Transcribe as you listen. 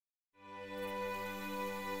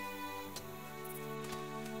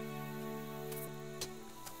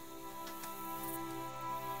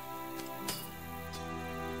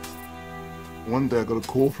One day I got a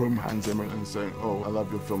call from Hans Zimmer and saying, "Oh, I love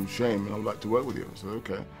your film Shame and I would like to work with you." I said,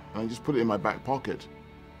 "Okay." And I just put it in my back pocket.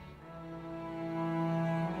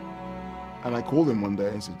 And I called him one day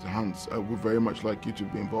and said to Hans, "I would very much like you to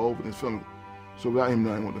be involved in this film." So without him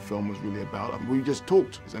knowing what the film was really about, we just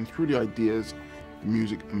talked. And through the ideas, the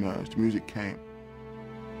music emerged, the music came.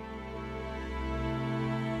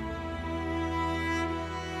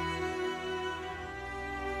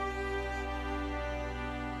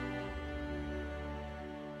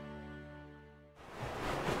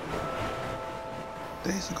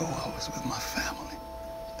 Days ago, I was with my family,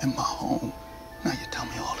 in my home. Now you tell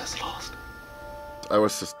me all is lost. I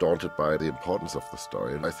was just daunted by the importance of the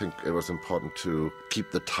story, and I think it was important to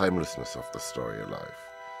keep the timelessness of the story alive.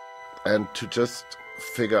 And to just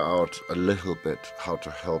figure out a little bit how to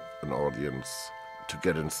help an audience to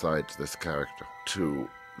get inside this character, to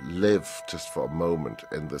live just for a moment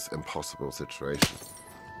in this impossible situation,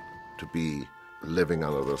 to be living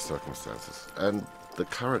under those circumstances, and the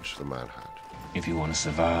courage the man had. If you want to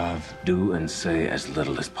survive, do and say as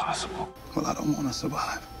little as possible. Well, I don't want to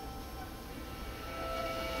survive.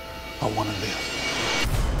 I want to live.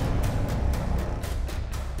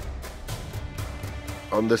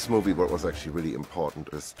 On this movie, what was actually really important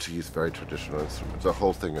is to use very traditional instruments. The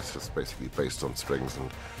whole thing is just basically based on strings and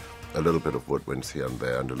a little bit of woodwinds here and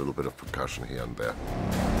there and a little bit of percussion here and there.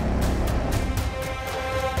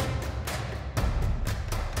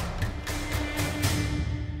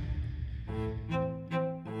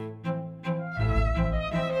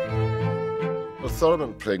 Well,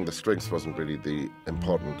 Solomon playing the strings wasn't really the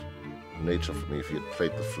important nature for me. If he had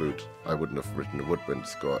played the flute, I wouldn't have written a woodwind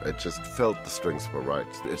score. It just felt the strings were right.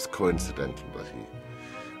 It's coincidental that he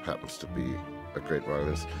happens to be a great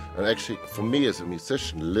violinist. And actually, for me as a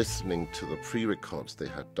musician, listening to the pre-records they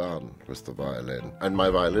had done with the violin, and my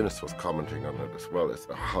violinist was commenting on it as well, is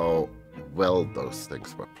how well those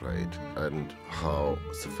things were played and how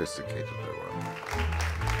sophisticated they were.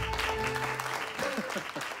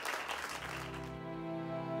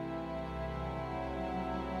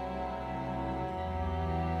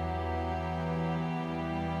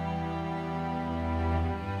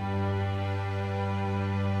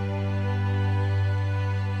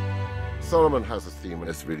 Solomon has a theme, and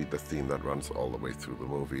it's really the theme that runs all the way through the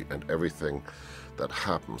movie, and everything that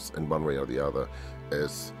happens in one way or the other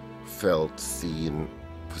is felt, seen,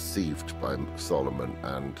 perceived by Solomon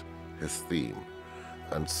and his theme.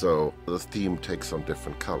 And so the theme takes on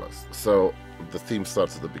different colors. So the theme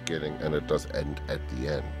starts at the beginning and it does end at the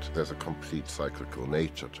end. There's a complete cyclical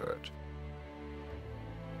nature to it.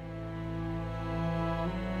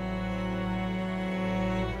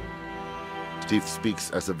 Steve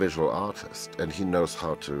speaks as a visual artist, and he knows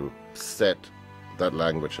how to set that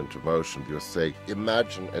language into motion. You're saying,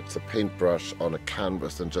 imagine it's a paintbrush on a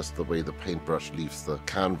canvas, and just the way the paintbrush leaves the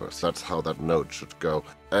canvas, that's how that note should go.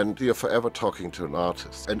 And you're forever talking to an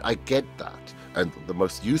artist, and I get that. And the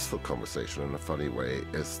most useful conversation, in a funny way,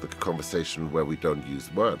 is the conversation where we don't use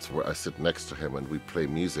words, where I sit next to him and we play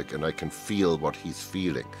music, and I can feel what he's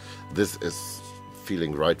feeling. This is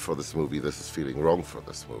feeling right for this movie, this is feeling wrong for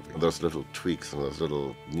this movie. And those little tweaks and those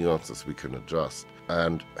little nuances we can adjust.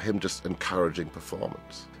 And him just encouraging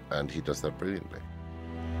performance. And he does that brilliantly.